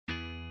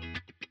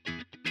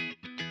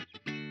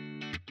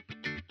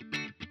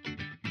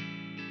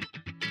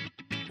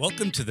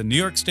Welcome to the New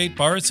York State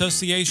Bar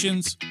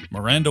Association's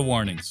Miranda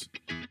Warnings,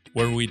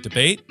 where we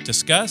debate,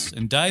 discuss,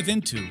 and dive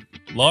into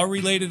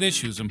law-related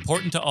issues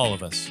important to all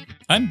of us.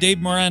 I'm Dave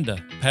Miranda,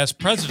 past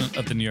president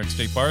of the New York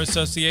State Bar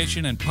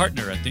Association and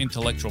partner at the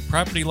intellectual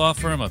property law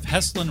firm of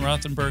Heslin,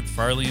 Rothenberg,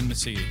 Farley, and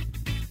Mesiti.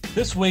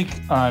 This week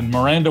on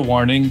Miranda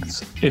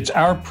Warnings, it's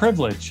our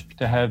privilege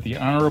to have the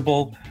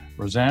Honorable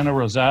Rosanna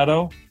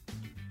Rosado,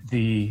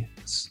 the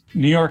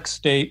New York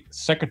State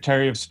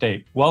Secretary of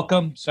State.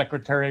 Welcome,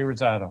 Secretary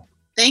Rosado.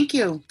 Thank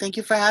you. Thank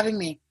you for having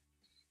me.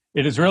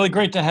 It is really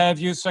great to have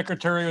you,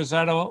 Secretary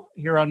Rosado,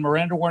 here on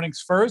Miranda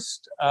Warnings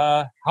First.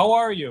 How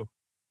are you?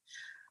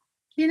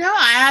 You know,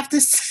 I have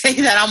to say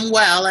that I'm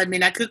well. I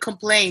mean, I could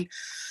complain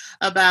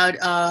about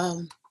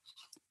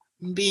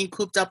being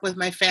cooped up with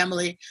my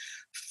family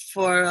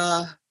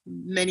for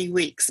many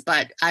weeks,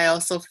 but I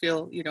also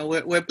feel,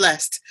 we're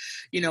blessed.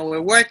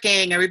 We're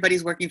working.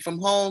 Everybody's working from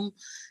home.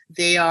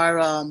 They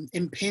are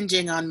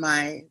impinging on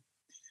my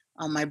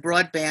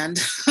broadband,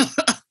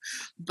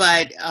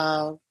 but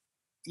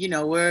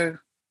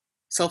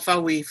so far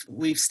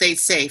we've stayed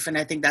safe, and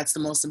I think that's the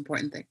most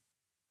important thing.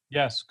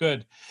 Yes,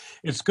 good.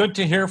 It's good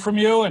to hear from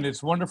you, and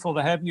it's wonderful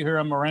to have you here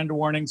on Miranda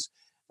Warnings.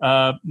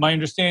 My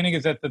understanding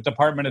is that the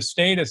Department of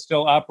State is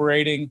still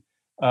operating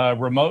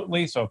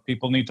remotely, so if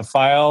people need to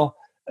file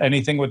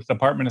anything with the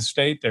Department of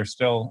State, they're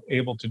still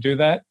able to do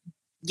that?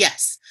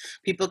 Yes,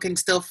 people can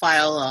still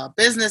file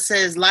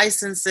businesses,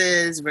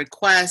 licenses,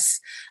 requests.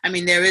 I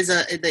mean, there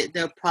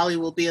probably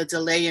will be a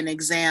delay in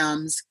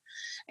exams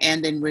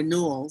and in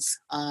renewals,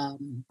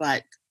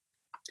 but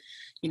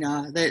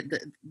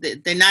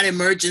they're not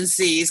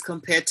emergencies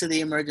compared to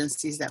the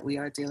emergencies that we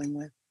are dealing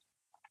with.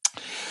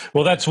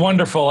 Well, that's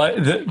wonderful.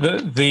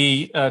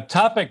 The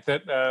topic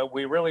that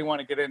we really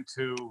want to get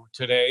into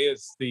today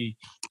is the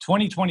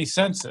 2020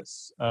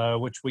 census,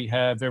 which we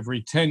have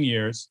every 10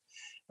 years.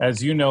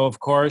 As you know, of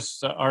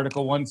course,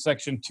 Article 1,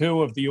 Section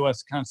 2 of the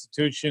U.S.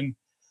 Constitution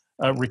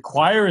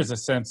requires a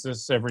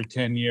census every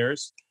 10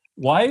 years.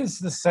 Why is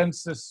the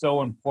census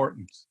so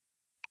important?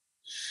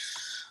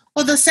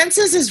 Well, the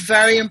census is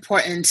very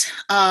important,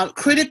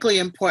 critically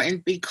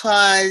important,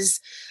 because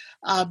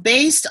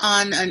based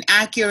on an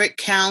accurate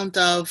count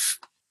of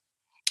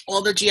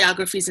all the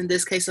geographies, in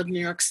this case of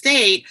New York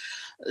State,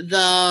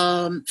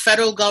 the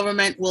federal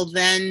government will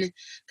then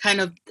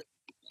kind of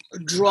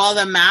draw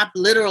the map,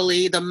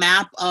 literally the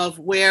map of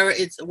where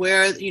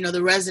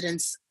the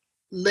residents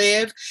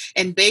live,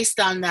 and based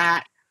on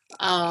that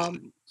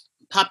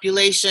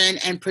population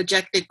and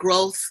projected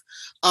growth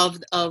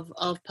of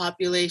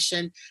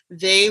population,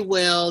 they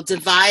will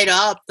divide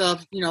up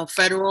the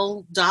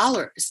federal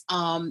dollars,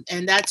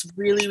 and that's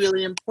really,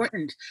 really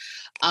important.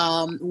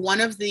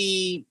 One of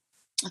the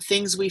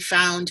things we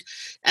found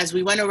as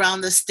we went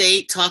around the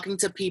state talking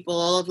to people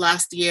all of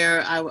last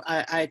year,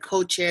 I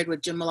co-chaired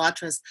with Jim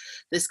Malatras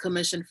this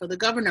commission for the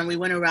governor, and we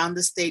went around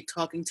the state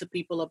talking to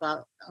people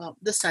about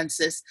the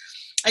census.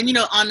 And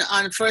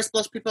on first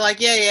blush, people are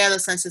like, yeah, the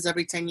census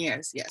every 10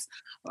 years, yes.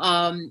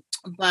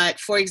 But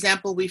for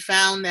example, we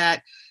found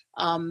that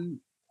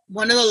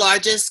one of the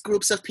largest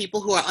groups of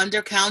people who are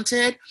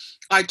undercounted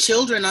are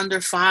children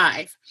under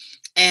 5.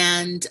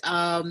 And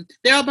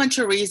there are a bunch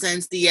of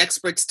reasons. The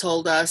experts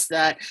told us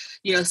that,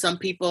 some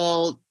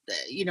people,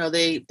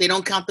 they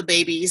don't count the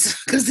babies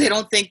because they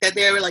don't think that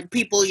they're like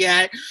people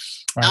yet.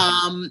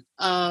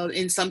 Right.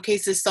 In some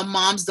cases, some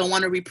moms don't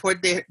want to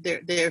report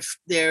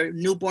their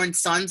newborn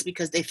sons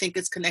because they think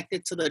it's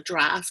connected to the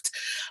draft.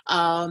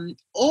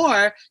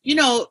 Or,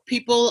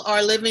 people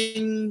are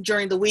living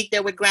during the week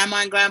there with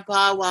grandma and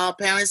grandpa while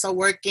parents are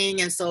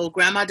working. And so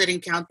grandma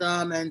didn't count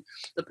them and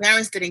the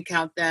parents didn't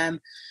count them.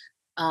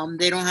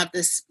 They don't have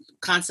this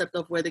concept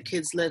of where the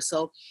kids live.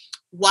 So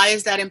why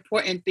is that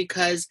important?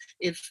 Because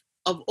if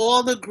of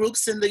all the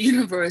groups in the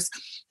universe,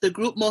 the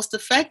group most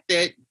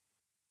affected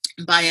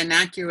by an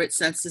accurate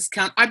census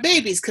count are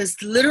babies,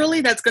 because literally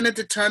that's going to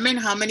determine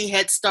how many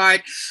Head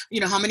Start,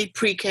 how many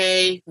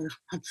pre-K,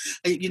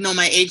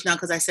 my age now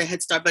because I said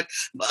Head Start, but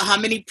how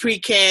many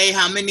pre-K,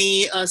 how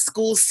many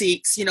school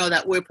seats,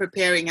 that we're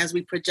preparing as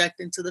we project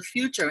into the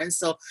future. And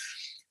so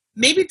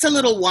maybe it's a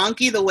little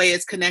wonky the way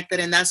it's connected,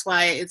 and that's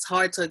why it's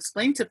hard to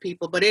explain to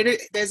people. But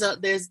there's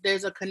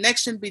a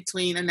connection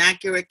between an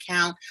accurate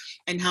count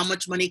and how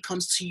much money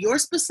comes to your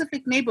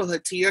specific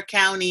neighborhood, to your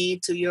county,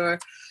 to your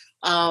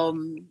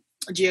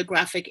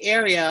geographic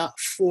area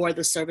for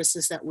the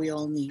services that we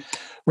all need.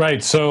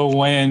 Right. So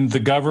when the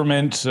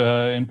government,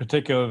 in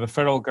particular the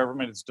federal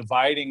government, is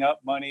dividing up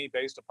money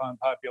based upon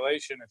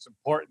population, it's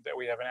important that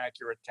we have an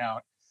accurate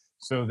count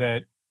so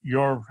that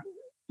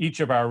each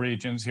of our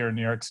regions here in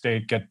New York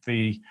State get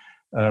the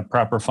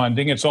proper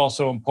funding. It's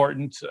also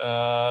important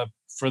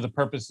for the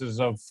purposes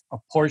of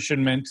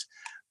apportionment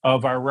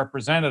of our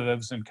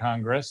representatives in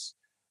Congress.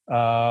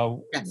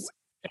 Yes.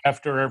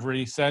 After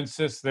every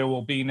census, there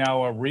will be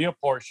now a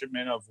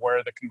reapportionment of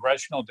where the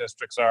congressional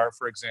districts are,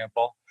 for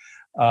example.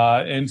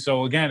 And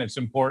so, again, it's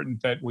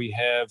important that we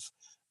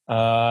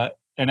have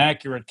an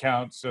accurate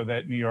count so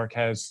that New York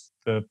has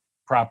the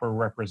proper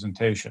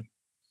representation.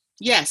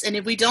 Yes, and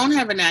if we don't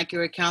have an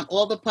accurate count,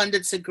 all the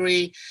pundits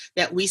agree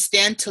that we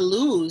stand to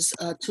lose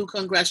 2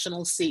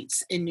 congressional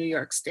seats in New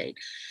York State.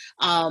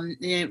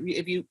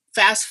 If you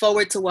fast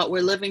forward to what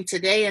we're living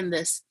today in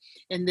this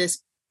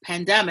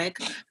pandemic,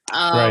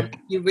 Right.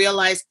 you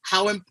realize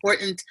how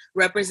important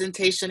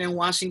representation in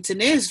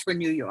Washington is for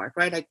New York,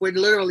 right? Like we're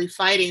literally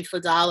fighting for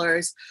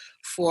dollars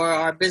for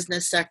our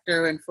business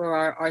sector and for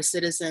our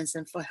citizens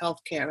and for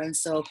healthcare. And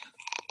so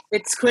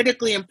it's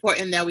critically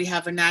important that we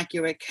have an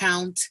accurate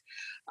count,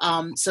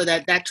 so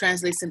that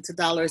translates into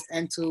dollars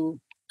and to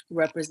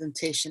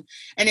representation.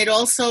 And it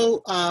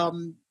also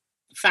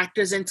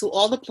factors into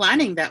all the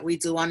planning that we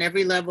do on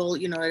every level,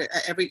 at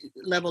every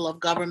level of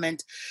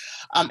government,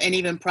 and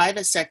even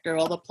private sector,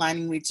 all the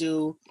planning we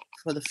do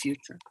for the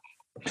future.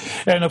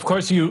 And of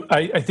course,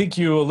 I think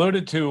you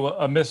alluded to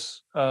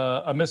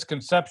a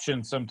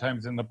misconception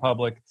sometimes in the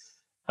public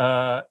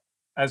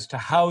as to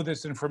how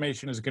this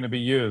information is going to be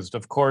used.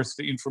 Of course,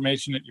 the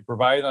information that you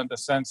provide on the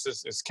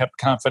census is kept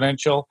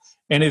confidential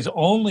and is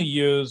only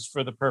used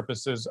for the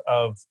purposes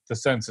of the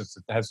census.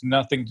 It has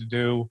nothing to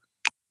do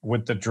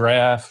with the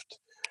draft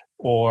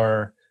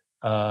or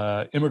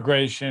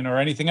immigration or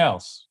anything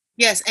else.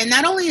 Yes, and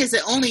not only is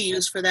it only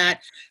used for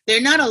that, they're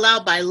not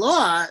allowed by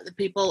law. The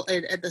people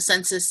at the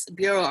Census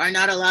Bureau are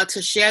not allowed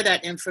to share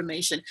that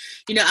information.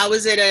 I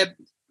was at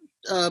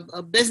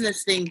a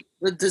business thing.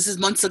 This is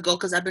months ago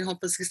because I've been home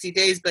for 60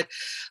 days, but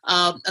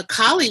a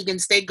colleague in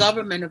state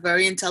government, a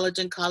very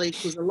intelligent colleague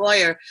who's a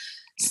lawyer,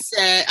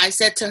 I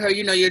said to her,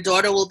 your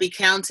daughter will be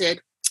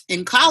counted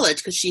in college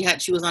because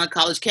she was on a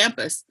college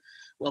campus.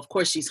 Well, of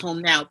course she's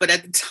home now, but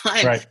at the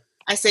time, right.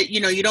 I said,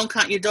 you don't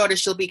count your daughter,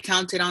 she'll be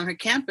counted on her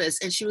campus.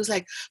 And she was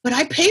like, but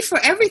I pay for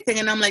everything.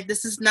 And I'm like,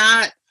 this is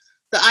not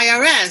the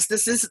IRS.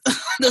 This is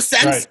the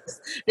census.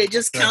 Right. They're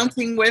just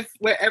counting with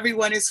where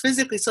everyone is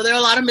physically. So there are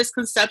a lot of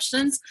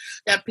misconceptions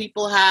that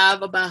people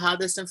have about how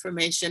this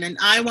information, and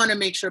I want to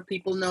make sure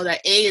people know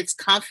that it's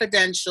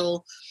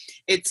confidential,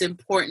 it's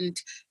important,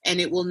 and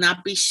it will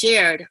not be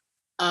shared.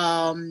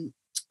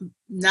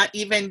 Not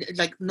even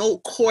no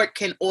court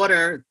can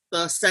order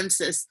the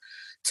census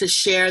to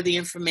share the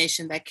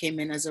information that came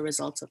in as a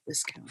result of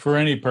this count. For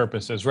any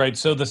purposes, right?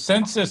 So the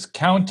census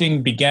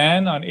counting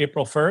began on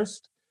April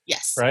 1st?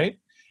 Yes. Right?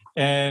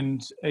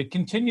 And it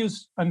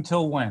continues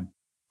until when?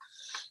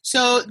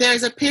 So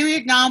there's a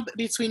period now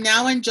between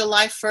now and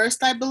July 1st,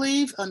 I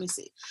believe. Let me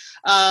see.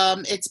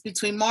 It's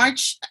between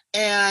March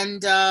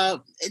and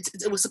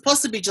it was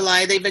supposed to be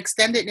July. They've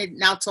extended it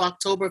now to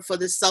October for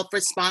this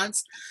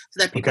self-response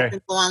so that people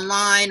can go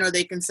online or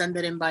they can send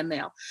it in by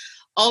mail.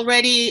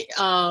 Already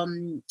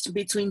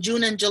between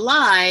June and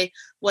July,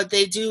 what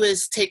they do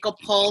is take a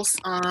pulse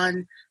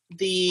on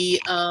the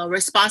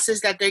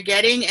responses that they're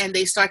getting, and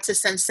they start to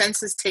send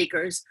census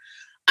takers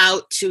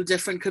out to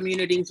different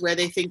communities where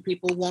they think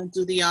people won't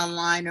do the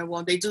online or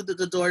won't. They do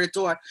the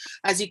door-to-door.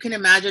 As you can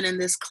imagine, in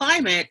this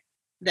climate,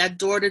 that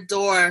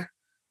door-to-door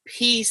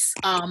piece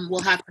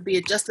will have to be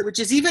adjusted, which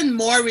is even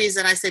more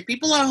reason I say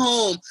people are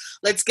home.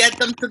 Let's get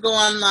them to go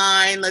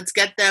online. Let's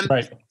get them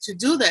to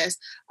do this.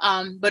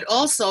 But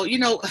also,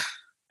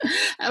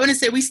 I want to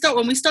say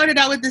when we started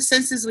out with the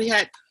census, we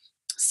had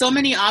so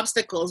many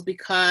obstacles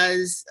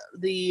because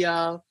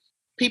the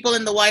people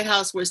in the White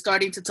House were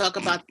starting to talk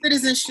about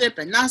citizenship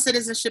and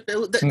non-citizenship.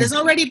 There's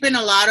already been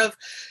a lot of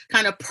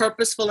kind of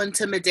purposeful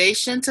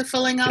intimidation to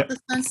filling out the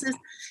census.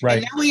 Right.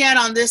 And now we add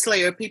on this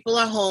layer. People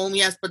are home,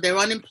 yes, but they're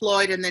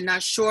unemployed and they're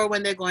not sure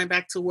when they're going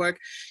back to work.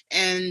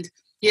 And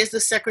here's the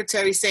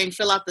secretary saying,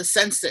 fill out the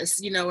census,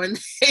 and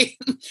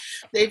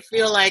they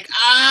feel like,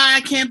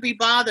 I can't be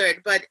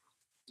bothered. But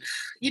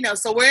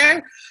so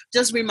we're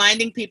just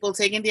reminding people,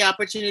 taking the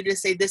opportunity to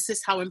say, this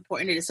is how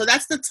important it is. So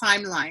that's the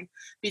timeline.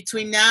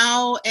 Between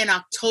now and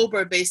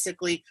October,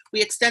 basically,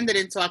 we extended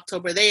into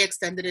October. They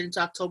extended it into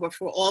October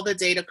for all the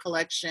data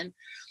collection.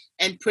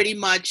 And pretty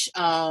much,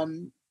 they're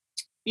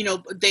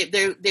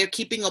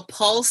keeping a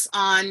pulse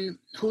on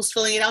who's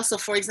filling it out. So,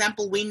 for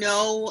example, we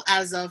know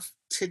as of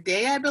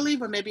today, I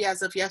believe, or maybe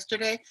as of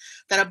yesterday,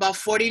 that about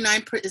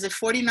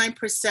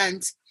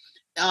 49%,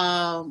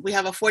 we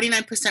have a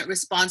 49%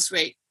 response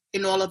rate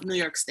in all of New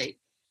York State.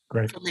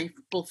 Great. From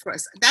April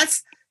 1st.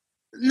 That's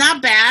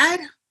not bad,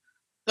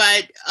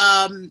 but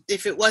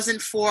if it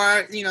wasn't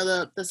for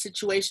the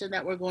situation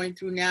that we're going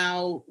through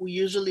now, we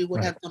usually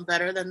would have done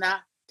better than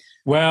that.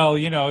 Well,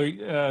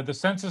 the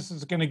census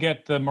is going to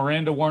get the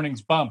Miranda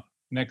warnings bump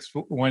next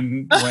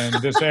when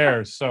this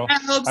airs. So I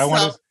hope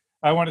so.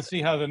 I want to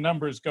see how the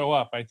numbers go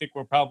up. I think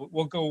we're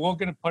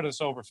going to put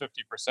us over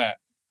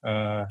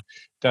 50%.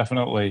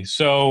 Definitely.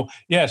 So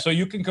so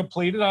you can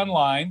complete it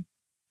online.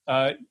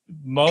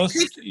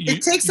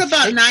 It takes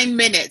about 9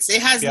 minutes.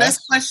 It has less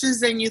questions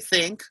than you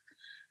think.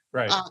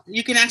 Right.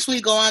 You can actually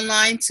go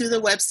online to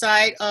the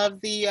website of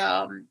the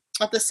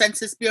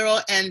Census Bureau,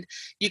 and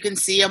you can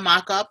see a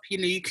mock-up.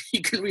 You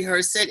can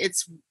rehearse it.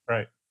 It's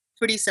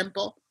pretty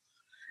simple.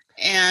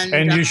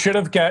 And you should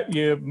have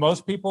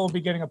most people will be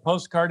getting a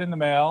postcard in the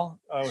mail.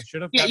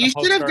 Should have gotten you a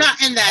should have postcard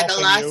gotten that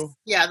helping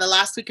you. the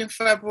last week in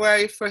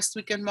February, first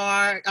week in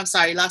March. I'm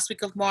sorry, last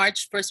week of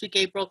March, first week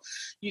April.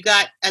 You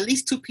got at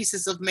least 2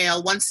 pieces of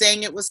mail, one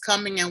saying it was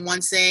coming and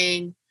one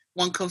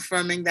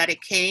confirming that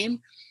it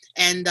came.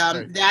 And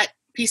Right. that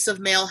piece of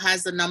mail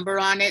has a number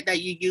on it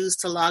that you use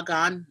to log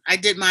on. I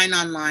did mine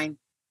online.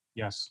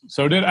 Yes.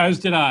 So as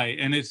did I.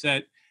 And it's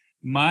at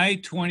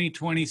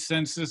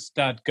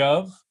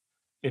my2020census.gov.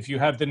 If you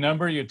have the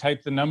number, you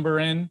type the number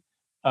in,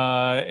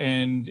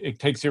 and it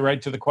takes you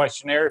right to the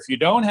questionnaire. If you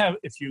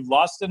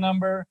lost the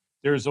number,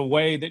 there's a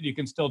way that you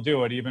can still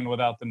do it even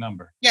without the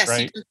number. Yes,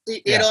 right?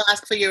 It'll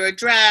ask for your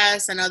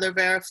address and other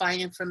verifying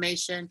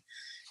information,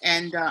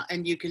 and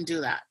you can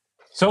do that.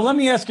 So let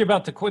me ask you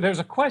about there's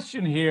a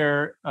question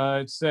here.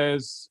 It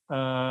says,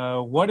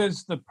 what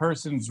is the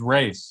person's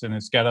race? And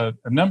it's got a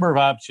number of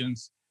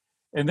options.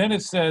 And then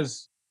it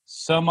says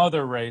some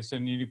other race,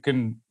 and you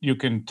can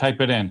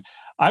type it in.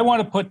 I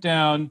want to put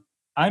down,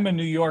 I'm a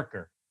New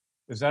Yorker.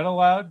 Is that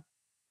allowed?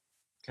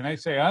 Can I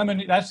say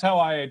that's how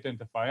I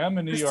identify. I'm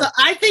a New Yorker. So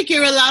I think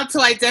you're allowed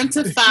to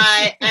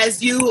identify as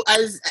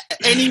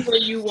any way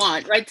you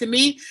want, right? To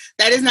me,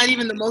 that is not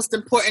even the most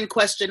important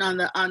question on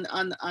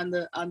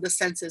the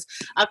census.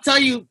 I'll tell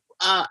you,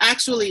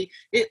 actually,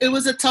 it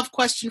was a tough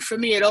question for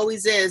me. It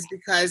always is,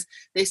 because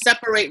they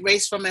separate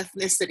race from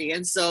ethnicity,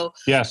 and so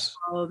yes.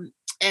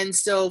 And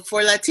so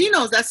for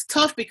Latinos, that's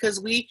tough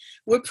because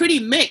we're pretty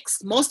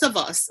mixed.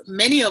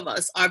 Many of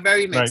us are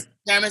very mixed. Right.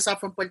 Parents are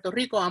from Puerto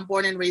Rico. I'm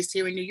born and raised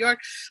here in New York,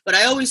 but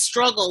I always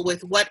struggle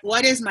with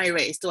what is my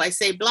race? Do I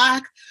say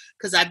black?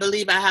 Because I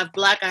believe I have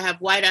black, I have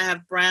white, I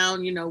have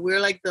brown. We're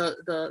like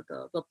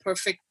the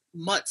perfect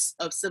mutts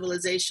of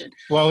civilization.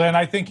 Well, then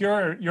I think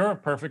you're a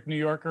perfect New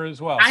Yorker as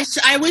well.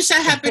 I wish I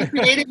had been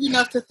creative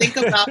enough to think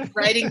about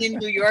writing in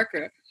New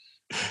Yorker.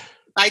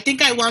 I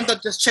think I wound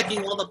up just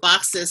checking all the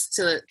boxes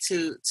to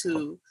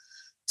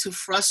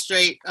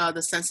frustrate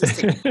the census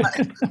taker.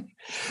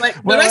 But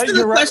the rest of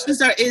the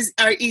questions are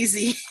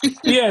easy.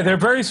 Yeah, they're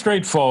very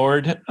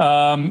straightforward,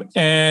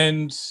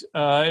 and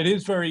it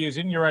is very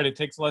easy. And you're right; it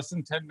takes less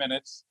than 10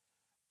 minutes.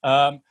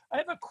 I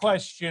have a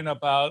question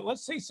about,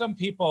 let's say, some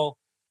people,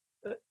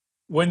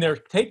 when they're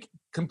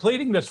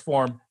completing this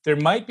form, there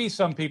might be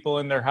some people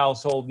in their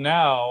household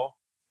now,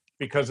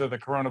 because of the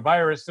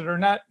coronavirus, that are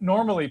not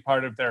normally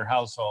part of their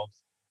household.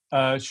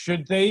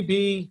 Should they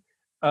be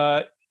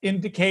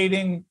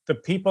indicating the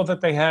people that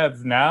they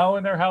have now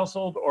in their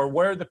household, or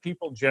where the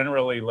people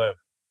generally live?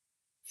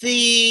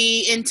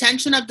 The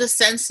intention of the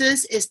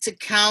census is to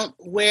count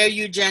where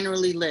you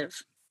generally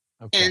live.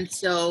 Okay. And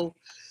so,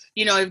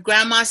 if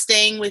grandma's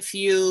staying with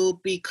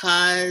you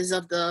because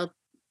of the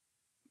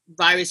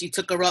virus, you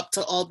took her up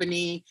to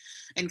Albany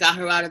and got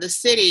her out of the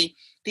city,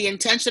 the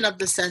intention of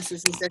the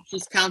census is that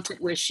she's counted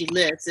where she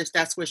lives, if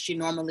that's where she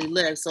normally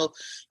lives. So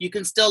you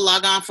can still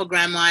log on for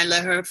grandma and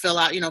let her fill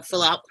out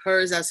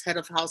hers as head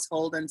of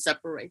household and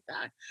separate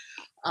that.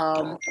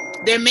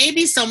 There may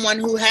be someone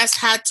who has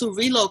had to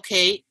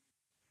relocate,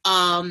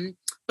 but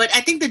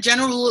I think the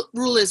general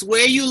rule is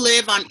where you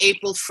live on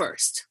April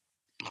 1st.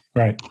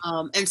 Right.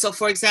 And so,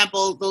 for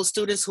example, those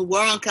students who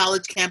were on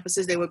college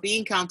campuses, they were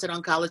being counted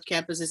on college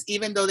campuses,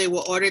 even though they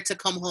were ordered to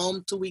come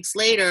home 2 weeks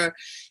later.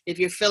 If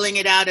you're filling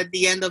it out at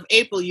the end of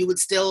April, you would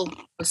still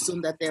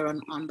assume that they're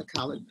on the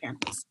college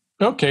campus.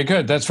 Okay,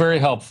 good. That's very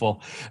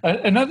helpful.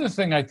 Another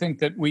thing I think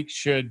that we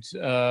should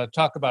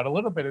talk about a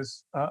little bit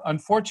is,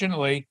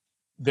 unfortunately,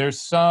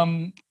 there's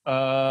some,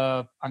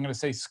 I'm going to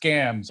say,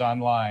 scams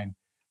online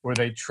where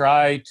they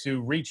try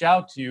to reach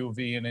out to you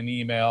via an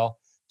email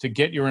to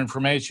get your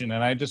information.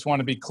 And I just want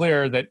to be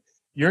clear that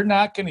you're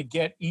not going to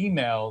get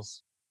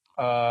emails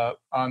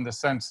on the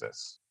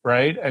census,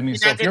 right? I mean,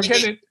 so if you're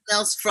getting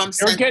emails from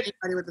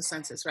anybody with the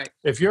census, right?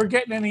 If you're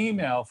getting an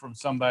email from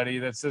somebody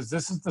that says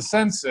this is the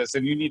census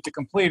and you need to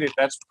complete it,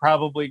 that's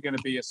probably going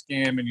to be a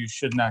scam, and you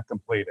should not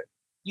complete it.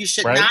 You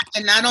should not.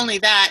 And not only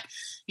that,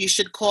 you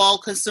should call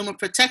Consumer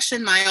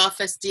Protection. My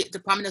office,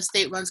 Department of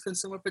State, runs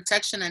Consumer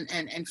Protection,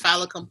 and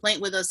file a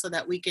complaint with us so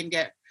that we can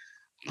get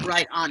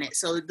right on it.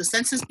 So the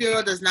Census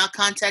Bureau does not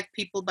contact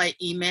people by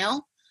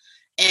email.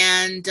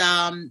 And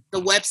the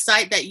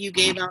website that you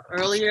gave out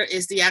earlier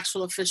is the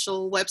actual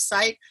official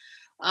website.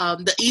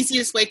 The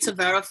easiest way to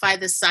verify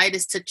the site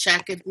is to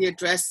check if the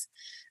address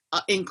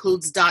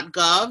includes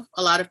 .gov.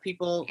 A lot of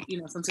people,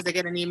 sometimes they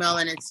get an email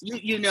and it's,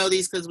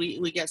 these because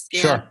we get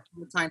scammed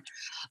all the time.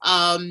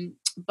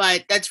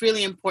 But that's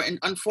really important.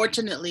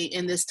 Unfortunately,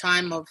 in this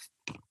time of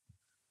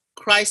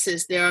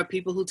crisis, there are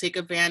people who take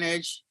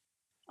advantage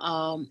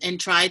and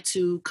try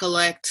to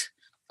collect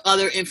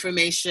other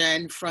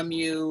information from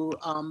you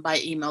by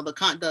email.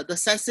 The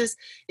census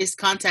is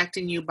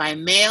contacting you by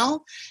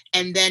mail,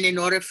 and then in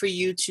order for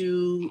you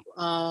to,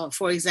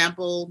 for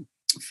example,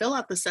 fill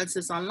out the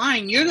census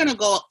online, you're going to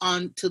go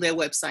on to their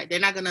website. They're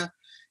not going to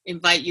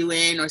invite you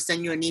in or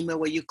send you an email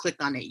where you click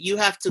on it. You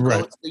have to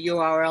go to the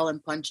URL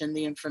and punch in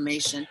the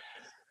information.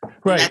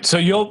 Right. So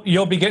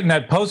you'll be getting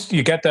that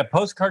you get that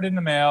postcard in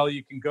the mail.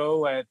 You can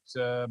go at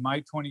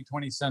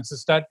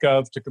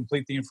my2020census.gov to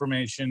complete the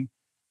information.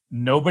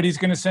 Nobody's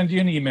going to send you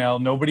an email.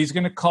 Nobody's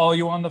going to call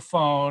you on the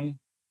phone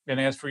and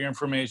ask for your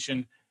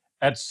information.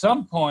 At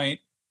some point,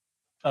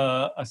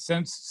 a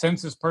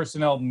census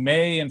personnel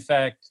may, in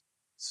fact,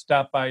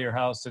 stop by your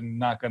house and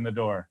knock on the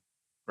door,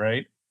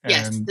 right?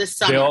 Yes, and this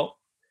summer.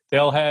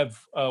 They'll have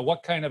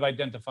what kind of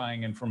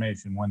identifying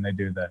information when they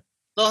do that?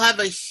 They'll have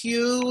a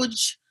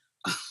huge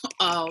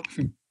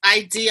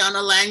ID on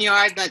a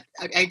lanyard that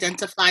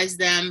identifies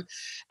them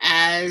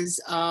as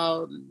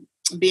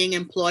being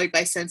employed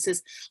by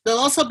census.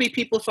 There'll also be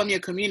people from your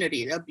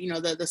community.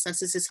 The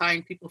census is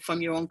hiring people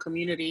from your own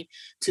community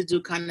to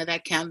do kind of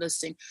that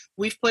canvassing.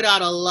 We've put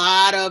out a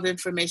lot of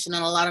information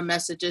and a lot of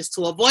messages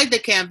to avoid the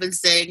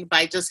canvassing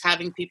by just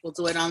having people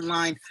do it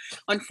online.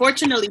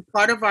 Unfortunately,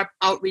 part of our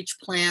outreach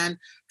plan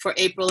for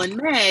April and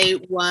May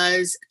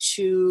was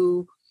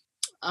to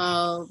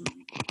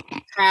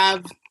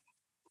have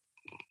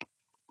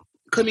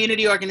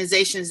community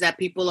organizations that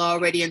people are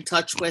already in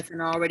touch with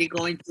and are already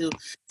going to.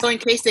 So in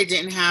case they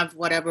didn't have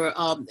whatever,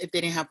 if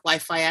they didn't have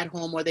Wi-Fi at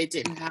home or they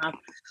didn't have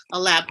a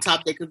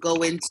laptop, they could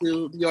go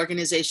into the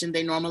organization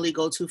they normally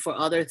go to for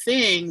other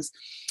things.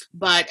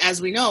 But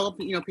as we know,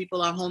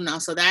 people are home now.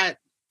 So that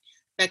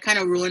kind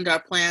of ruined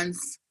our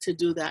plans to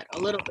do that a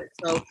little bit.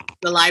 So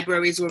the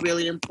libraries were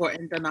really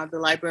important, and the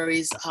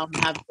libraries have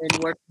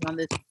been working on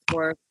this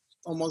for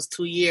almost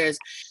 2 years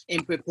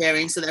in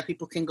preparing so that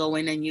people can go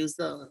in and use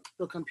the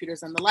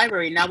computers in the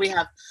library. Now we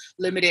have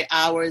limited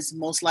hours.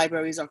 Most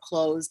libraries are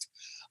closed.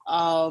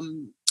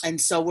 And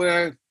so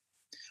we're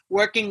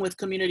working with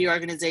community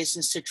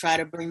organizations to try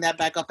to bring that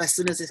back up as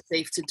soon as it's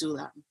safe to do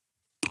that.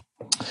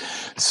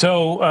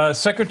 So,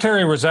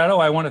 Secretary Rosado,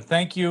 I want to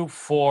thank you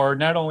for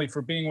not only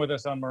for being with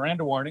us on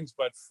Miranda Warnings,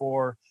 but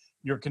for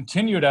your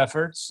continued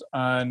efforts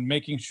on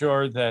making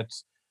sure that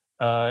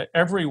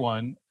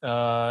everyone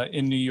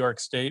in New York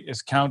State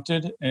is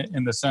counted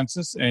in the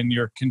census, and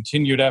your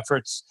continued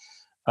efforts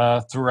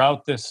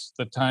throughout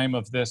the time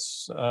of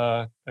this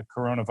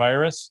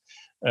coronavirus.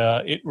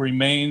 It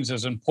remains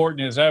as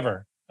important as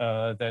ever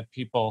that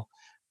people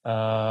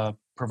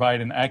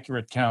provide an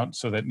accurate count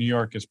so that New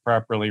York is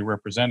properly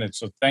represented.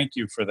 So thank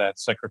you for that,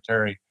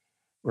 Secretary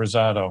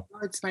Rosado. Oh,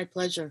 it's my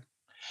pleasure.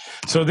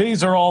 So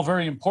these are all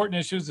very important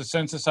issues. The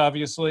census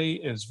obviously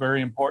is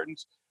very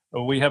important.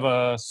 We have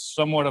a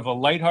somewhat of a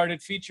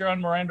lighthearted feature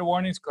on Miranda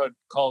Warnings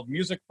called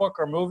Music, Book,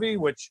 or Movie,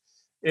 which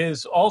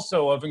is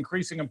also of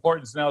increasing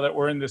importance now that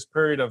we're in this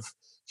period of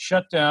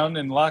shutdown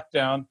and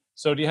lockdown.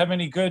 So do you have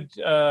any good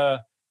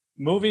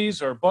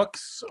movies or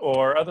books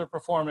or other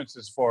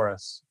performances for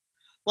us?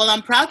 Well,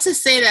 I'm proud to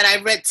say that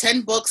I've read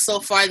 10 books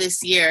so far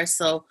this year.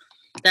 So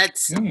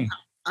that's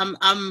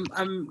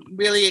I'm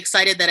really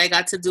excited that I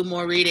got to do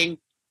more reading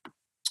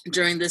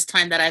during this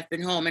time that I've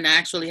been home, and I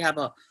actually have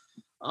a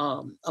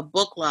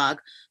book log.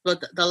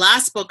 But the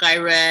last book I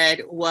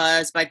read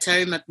was by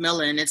Terry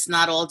McMillan. It's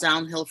Not All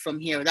Downhill from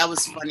Here. That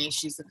was funny.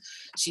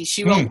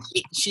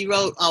 She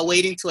wrote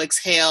Waiting to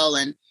Exhale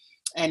and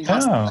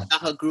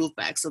got her groove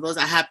back. So those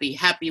are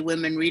happy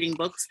women reading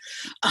books.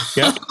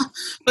 Yep.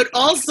 But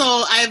also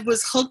I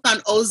was hooked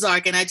on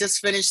Ozark, and I just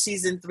finished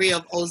season 3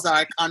 of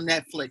Ozark on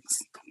Netflix.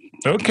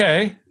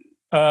 Okay.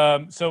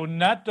 So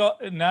not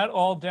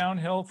all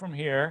downhill from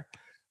here.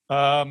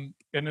 And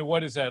then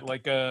what is that,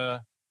 like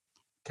a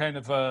kind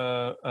of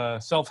a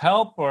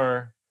self-help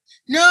or?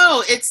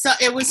 No,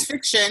 it was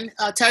fiction.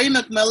 Terry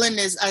McMillan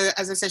is,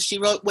 as I said, she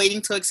wrote Waiting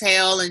to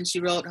Exhale, and she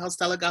wrote How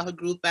Stella Got Her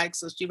Groove Back.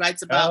 So she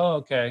writes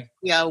about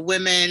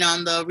women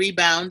on the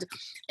rebound,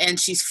 and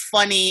she's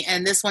funny.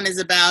 And this one is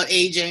about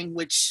aging,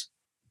 which,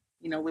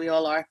 we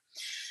all are.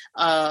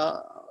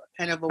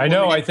 Kind of. I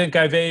know. I think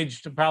I've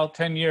aged about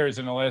 10 years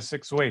in the last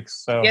 6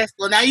 weeks. So yes.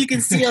 Well, now you can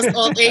see us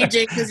all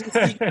aging because you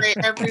see gray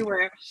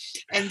everywhere.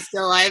 And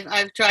so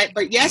I've tried.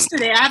 But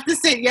yesterday, I have to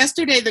say,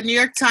 the New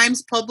York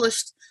Times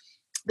published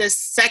this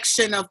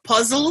section of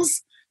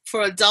puzzles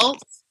for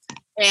adults,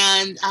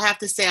 and I have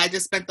to say I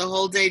just spent the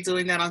whole day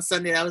doing that on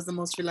Sunday. That was the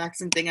most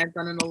relaxing thing I've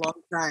done in a long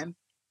time.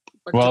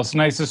 But it's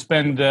nice to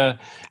spend a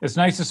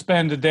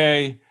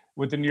day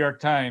with the New York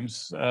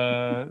Times,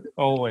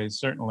 always,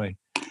 certainly.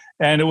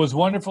 And it was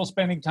wonderful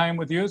spending time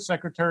with you,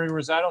 Secretary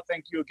Rosado.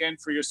 Thank you again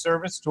for your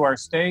service to our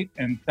state,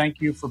 and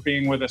thank you for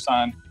being with us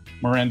on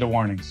Miranda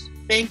Warnings.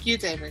 Thank you,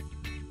 David.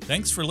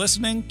 Thanks for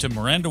listening to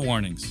Miranda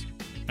Warnings.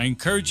 I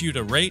encourage you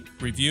to rate,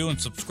 review, and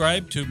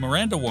subscribe to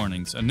Miranda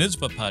Warnings, a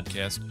NYSSBA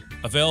podcast,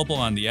 available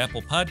on the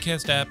Apple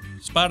Podcast app,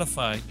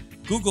 Spotify,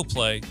 Google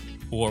Play,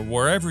 or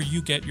wherever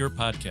you get your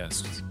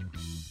podcasts.